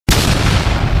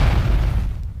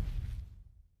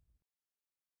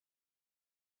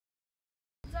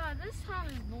This time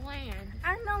is bland.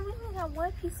 I know, we only got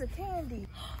one piece of candy.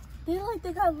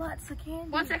 They got lots of candy.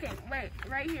 1 second, wait,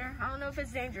 right here. I don't know if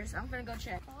it's dangerous. I'm gonna go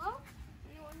check. Hello?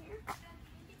 Anyone here?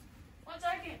 1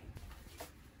 second.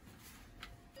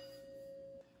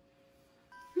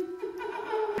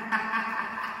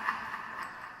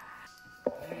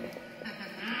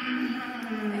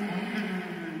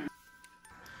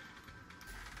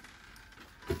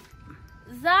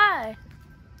 Zai,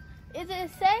 is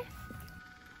it safe?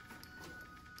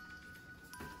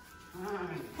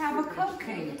 Have a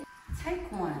cupcake.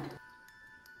 Take one.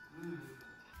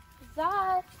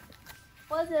 Zai,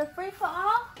 was it free for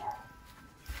all?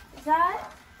 Zai?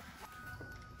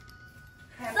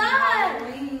 Happy Zai!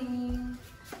 Halloween.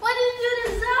 What did you do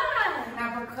to Zai?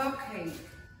 Have a cupcake.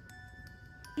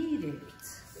 Eat it.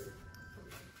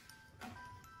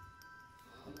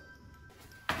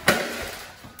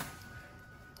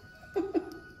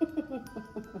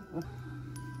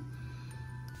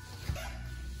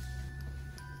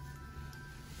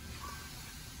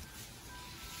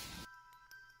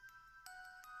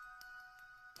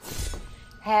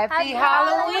 Happy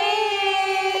Halloween!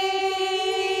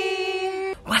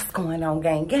 What's going on,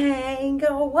 gang?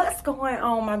 Oh, what's going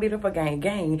on, my beautiful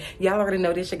gang? Y'all already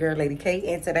know this your girl, Lady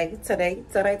K, and today,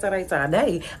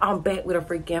 I'm back with a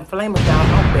freaking flamer, y'all.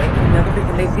 I'm back with another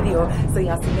freaking lit video. So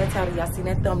y'all seen that title, y'all seen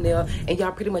that thumbnail, and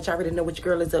y'all pretty much already know what your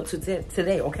girl is up to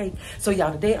today, okay? So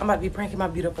y'all, today I'm about to be pranking my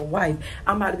beautiful wife.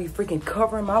 I'm about to be freaking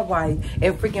covering my wife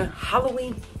in freaking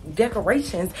Halloween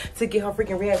decorations to get her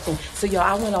freaking reaction. So y'all,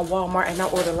 I went on Walmart and I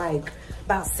ordered like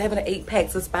about 7 or 8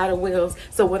 packs of spider webs.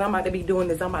 So what I'm about to be doing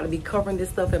is I'm about to be covering this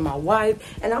stuff in my wife,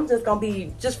 and I'm just gonna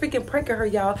be just freaking pranking her,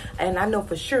 y'all. And I know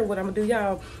for sure what I'm gonna do,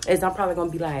 y'all, is I'm probably gonna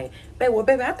be like,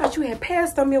 baby, I thought you had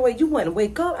passed on your way. You wouldn't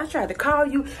wake up. I tried to call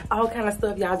you, all kind of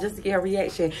stuff, y'all, just to get a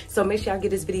reaction. So make sure y'all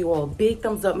give this video a big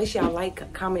thumbs up. Make sure y'all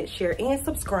like, comment, share, and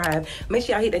subscribe. Make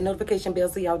sure y'all hit that notification bell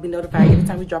so y'all be notified every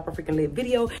time we drop a freaking lit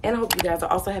video. And I hope you guys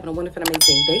are also having a wonderful,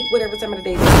 amazing day, whatever time of the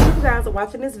day you guys are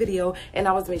watching this video. And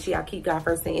always make sure y'all keep God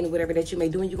first in any whatever that you may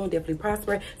do, and you're gonna definitely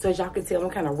prosper. So as y'all can tell,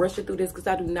 I'm kind of rushing through this because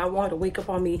I do not want her to wake up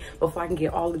on me before I can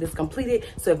get all of this completed.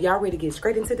 So if y'all ready to get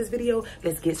straight into this video,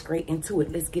 let's get straight into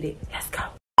it. Let's get it. Let's go.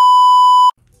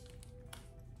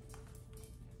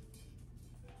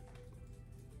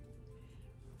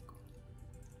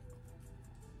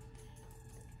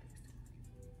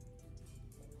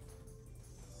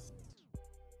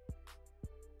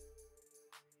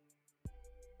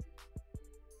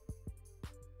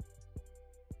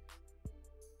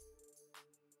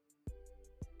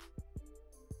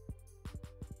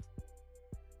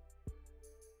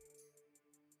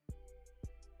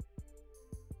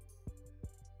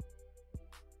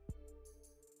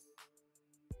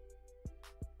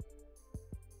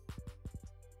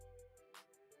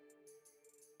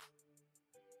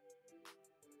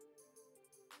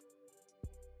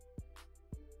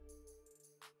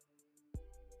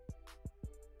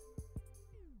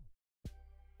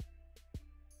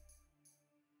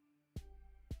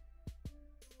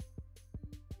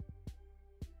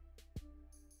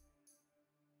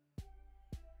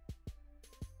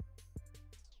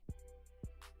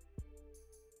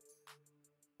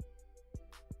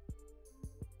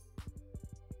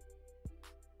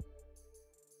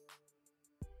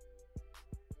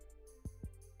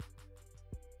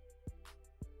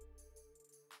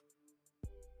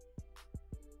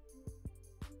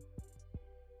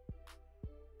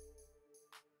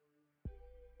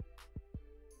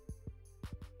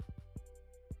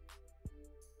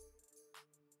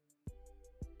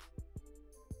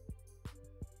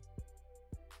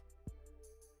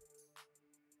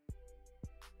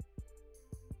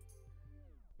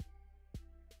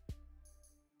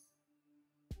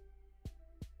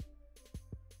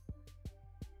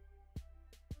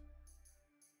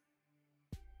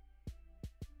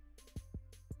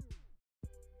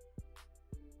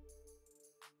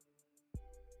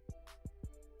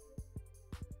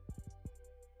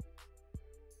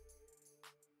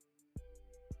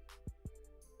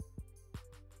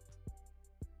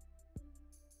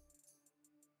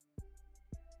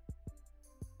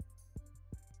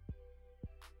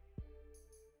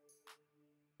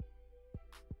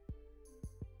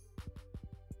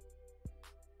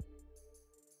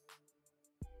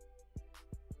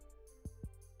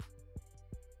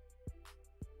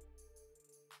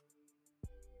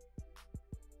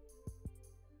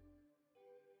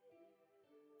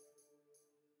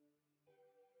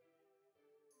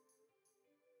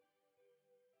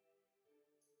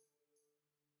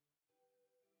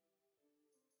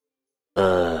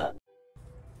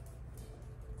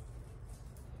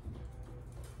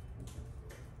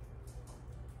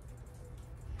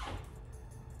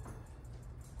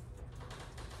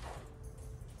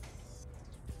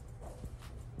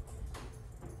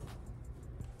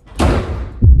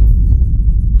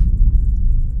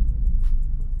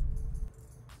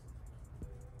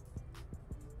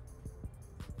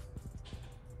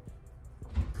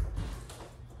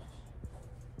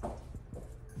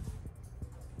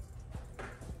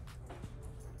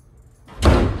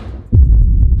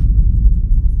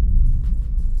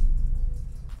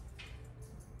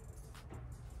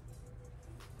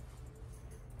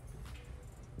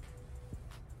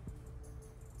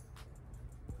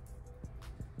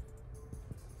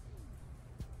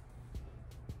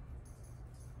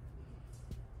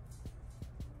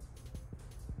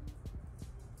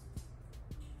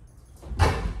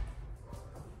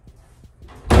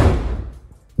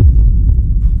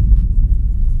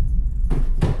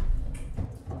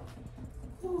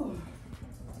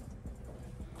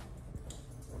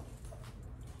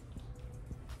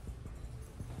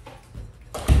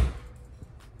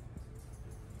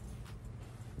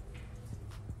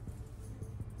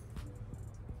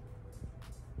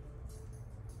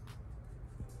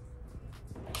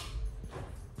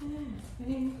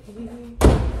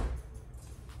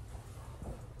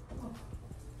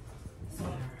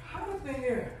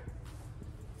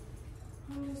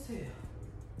 What is it?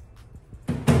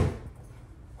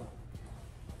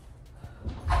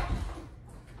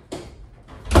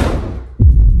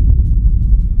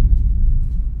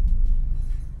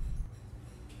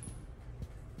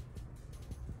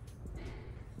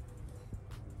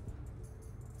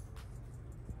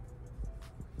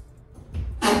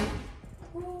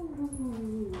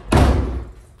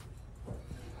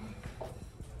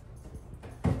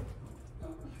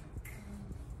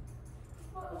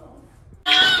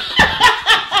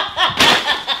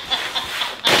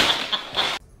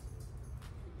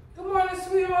 Good morning,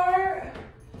 sweetheart.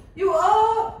 You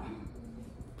up?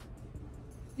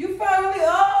 You finally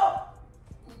up?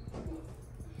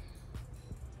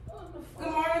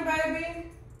 Good morning, baby.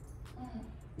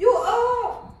 You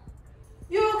up?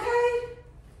 You okay?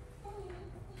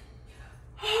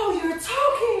 Oh, you're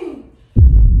talking.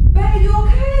 Baby, you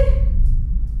okay?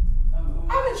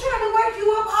 I've been trying to wake you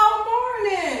up all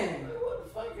morning. What the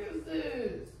fuck is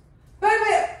this?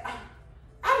 Baby,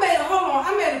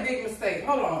 I made a big mistake.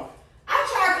 Hold on. I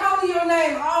tried calling your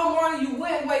name all morning. You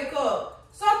wouldn't wake up.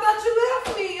 So I thought you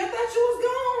left me. I thought you was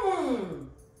gone.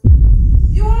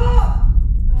 You up?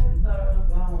 I thought I was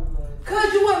gone.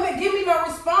 Cause you wouldn't give me no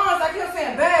response. I kept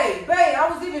saying, babe. I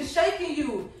was even shaking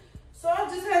you. So I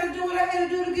just had to do what I had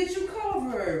to do to get you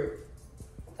covered.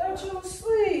 Thought you was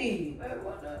asleep. Baby,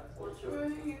 what you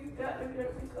mean? You got to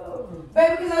get me covered.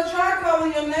 Baby, because I tried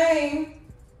calling your name.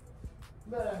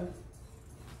 Baby.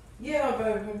 Yeah,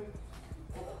 baby.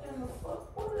 What in the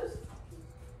fuck? What is...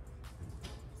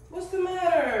 What's the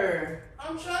matter?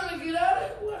 I'm trying to get out of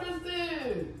it. What is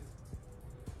this?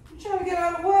 You trying to get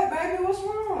out of what, baby? What's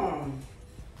wrong?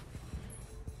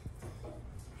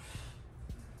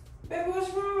 Baby, what's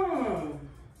wrong?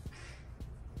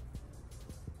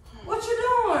 What you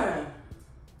doing?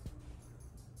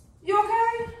 You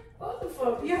okay? What the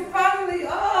fuck? You're finally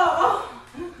up.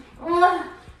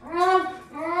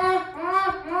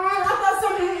 I thought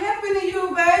something had happened to you,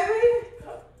 baby.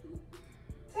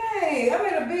 Dang, I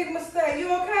made a big mistake. You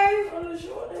okay? I'm not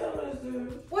sure what the hell is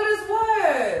this. What is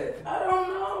what? I don't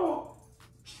know.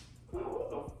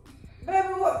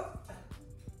 Baby, what?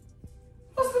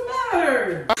 What's the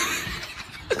matter?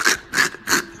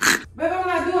 Baby, I'm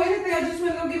not doing anything. I just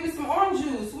went to go get me some orange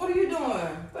juice. What are you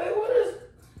doing? Baby,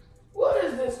 what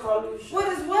is this called? What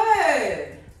is what?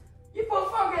 You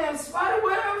put fucking spider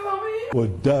webs on me? Well,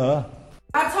 duh.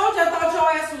 I told you I thought your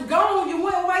ass was gone. You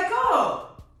wouldn't wake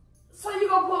up. So you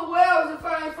gonna put webs if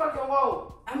I ain't fucking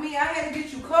woke? I mean, I had to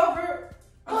get you covered.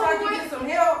 I'm trying to get some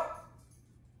help.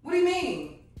 What do you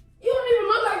mean? You don't even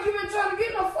look like you been trying to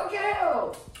get no fucking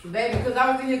help. Baby, because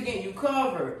I was in here getting you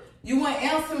covered. You wouldn't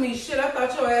answer me. Shit, I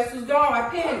thought your ass was gone. I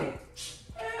panicked.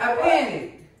 I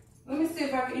panicked. Let me see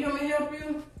if I can. You want me to help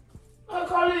you?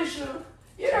 Carlisha,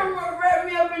 you done wrap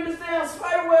me up in this damn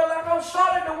spider web like I'm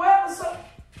Charlotte the Web or something.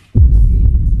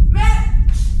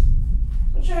 Man!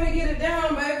 I'm trying to get it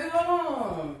down, baby. Hold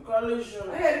on. Carlisha.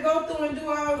 I had to go through and do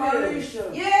all this.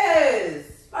 Carlisha. Yes.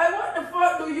 Like, what the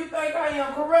fuck do you think I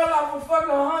am? Corella for fucking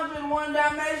 101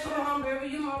 Dalmatians? Come on, baby.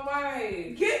 You my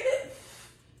wife. Get it?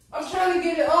 I'm trying to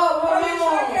get it up. Hold Carlisha,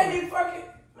 I on. can't even fucking...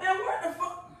 Man, what the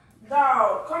fuck?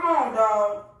 Dog, come on,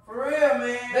 dog. For real,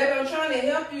 man. Baby, I'm trying to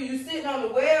help you. You sitting on the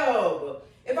web.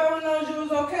 If I would have known you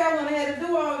was okay, I wouldn't have had to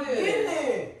do all this. Get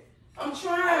it? I'm I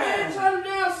trying. ain't trying to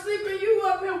damn sleeping you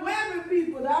up here webbing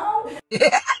people, dog.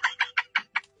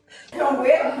 I'm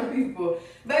webbing people.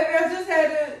 Baby,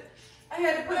 I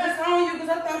had to put this on you because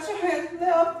I thought you had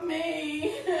left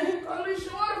me.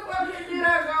 Carlisha, where the fuck did I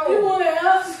go? You want to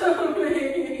answer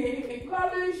me.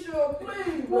 Carlisha,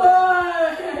 please.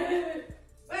 What?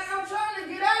 Man, I'm trying to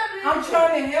get out of this. I'm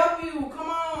trying to help you. Come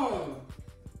on.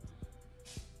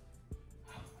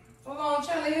 Hold on, I'm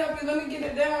trying to help you. Let me get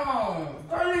it down.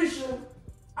 Carlisha,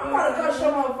 I'm about to cut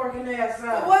your motherfucking ass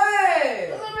out. What?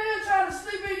 Cause I'm here trying to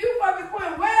sleep in you fucking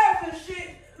putting webs and shit.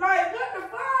 Like, what the No,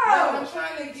 fuck? I'm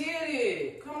trying to get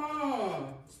it. Come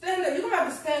on. Stand up. You're going to have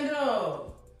to stand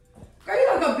up. Girl, you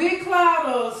like a big cloud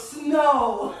of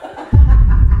snow.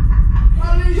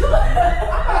 Carlisha,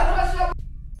 I'm about to cut your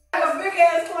Like a big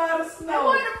ass cloud of snow.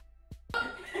 what the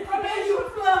I made you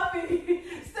fluffy.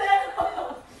 Stand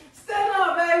up. Stand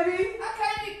up, baby. I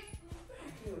can't even...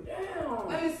 Thank you, damn.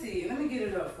 Let me see. Let me get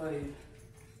it up for you.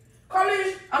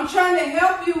 Carlisha, I'm trying to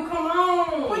help you. Come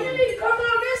on. when you need to come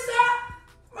on this side,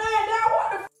 man, dog,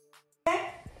 what the f***, man?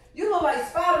 You look like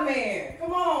Spider-Man.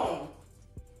 Come on.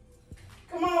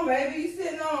 Come on, baby. You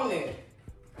sitting on it.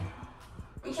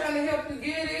 I'm trying to help you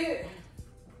get it.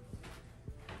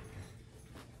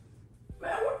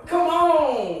 Man, what? Come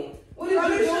on. What is you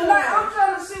Carlisha, doing? like, I'm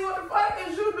trying to see what the fuck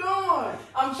is you doing.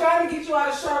 I'm trying to get you out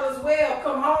of Charlotte's Web.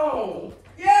 Come on.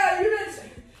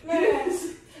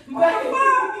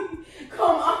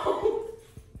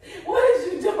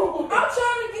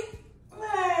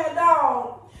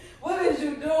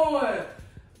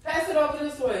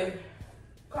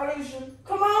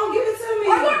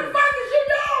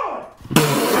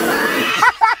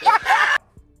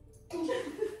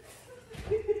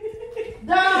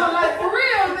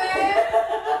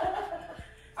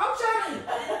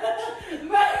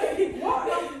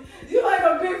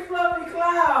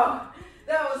 y'all.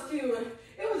 That was cute.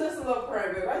 It was just a little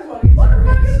prank, baby. I just want to get What the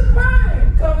fuck is the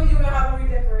prank? cover you in Halloween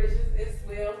decorations. It's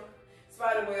Will,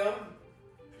 Spider Will.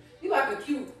 You like a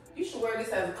cute. You should wear this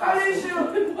as a costume.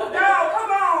 Y'all,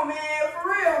 come on, man. For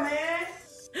real, man.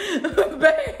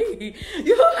 Babe,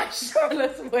 you look like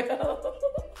Charlotte's Will.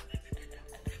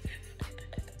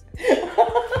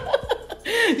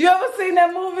 You ever seen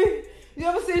that movie? You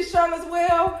ever seen Charlotte's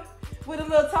Will with a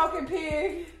little talking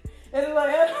pig and it's like,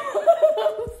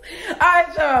 all right,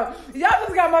 y'all. Y'all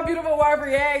just got my beautiful wife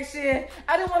reaction.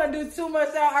 I didn't want to do too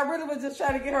much, y'all. I really was just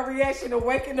trying to get her reaction of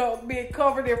waking up being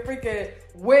covered in freaking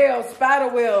webs,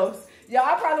 spider webs. Y'all,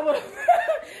 I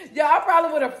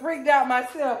probably would have freaked out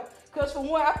myself. Cause for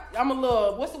one, I'm a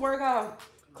little, what's the word called?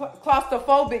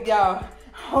 Claustrophobic, y'all.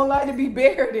 I don't like to be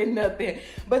buried in nothing.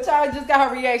 But y'all just got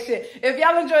her reaction. If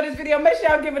y'all enjoyed this video, make sure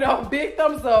y'all give it a big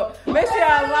thumbs up. Make sure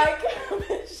y'all like.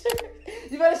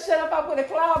 You better shut up, I put a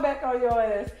cloud back on your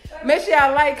ass. Make sure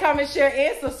y'all like, comment, share,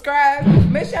 and subscribe.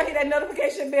 Make sure y'all hit that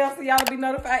notification bell so y'all will be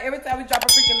notified every time we drop a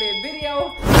freaking lit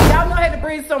video. Y'all know I had to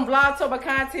bring some Vlogtober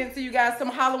content to you guys, some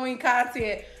Halloween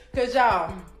content. Cause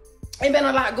y'all, ain't been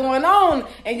a lot going on.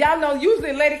 And y'all know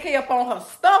usually Lady K up on her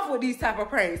stuff with these type of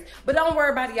pranks. But don't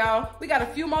worry about it, y'all. We got a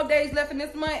few more days left in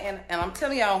this month. And I'm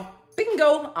telling y'all, we can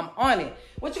go. I'm on it.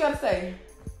 What you gotta say?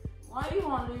 Why you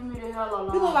want to leave me the hell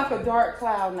alone? You look like a dark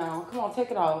cloud now. Come on, take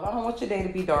it off. I don't want your day to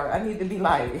be dark. I need to be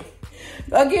light.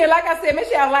 Again, like I said, make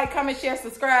sure y'all like, comment, share,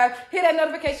 subscribe. Hit that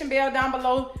notification bell down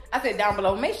below. I said down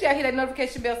below. Make sure y'all hit that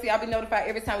notification bell so y'all be notified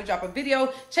every time we drop a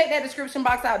video. Check that description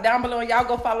box out down below. And y'all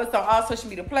go follow us on all social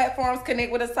media platforms.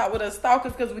 Connect with us, talk with us,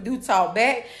 stalkers, because we do talk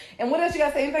back. And what else you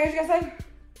got to say? Anything else you got to say?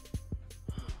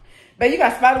 Babe, you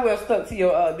got spider web stuck to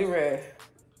your do-rag.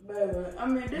 Baby, I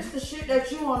mean, this the shit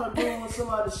that you want to do when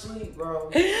somebody sleep, bro.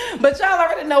 But y'all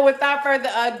already know, without further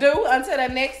ado, until the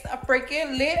next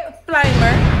freaking lit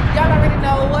flamer, y'all already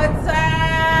know what time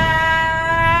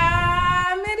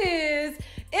it is.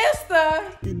 It's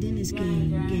the Dennis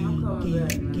game.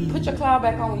 Put your cloud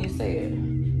back on when you say it.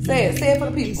 Say it for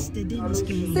the people.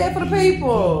 Say it for the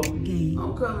people.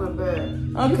 I'm coming back.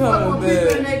 I'm coming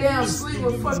People in back. their damn sleep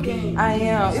with fucking I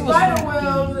am. It was spider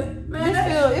webs.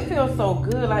 Man, it feels so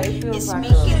good. Like it feels like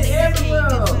everywhere.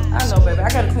 I know, baby. I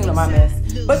gotta clean up my mess.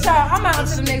 But y'all, I'm out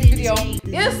to the next video.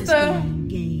 It's the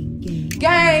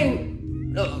gang.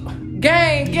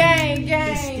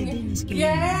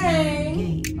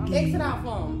 Exit out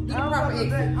for him. Do the proper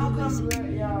exit. I'm coming back,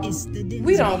 y'all.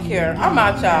 We don't care. I'm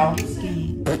out, y'all.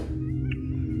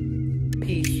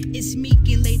 Peace. It's Meek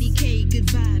and Lady K, good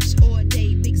vibes all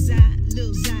day, big Zai,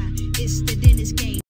 Lil Zai. It's the Dennis game.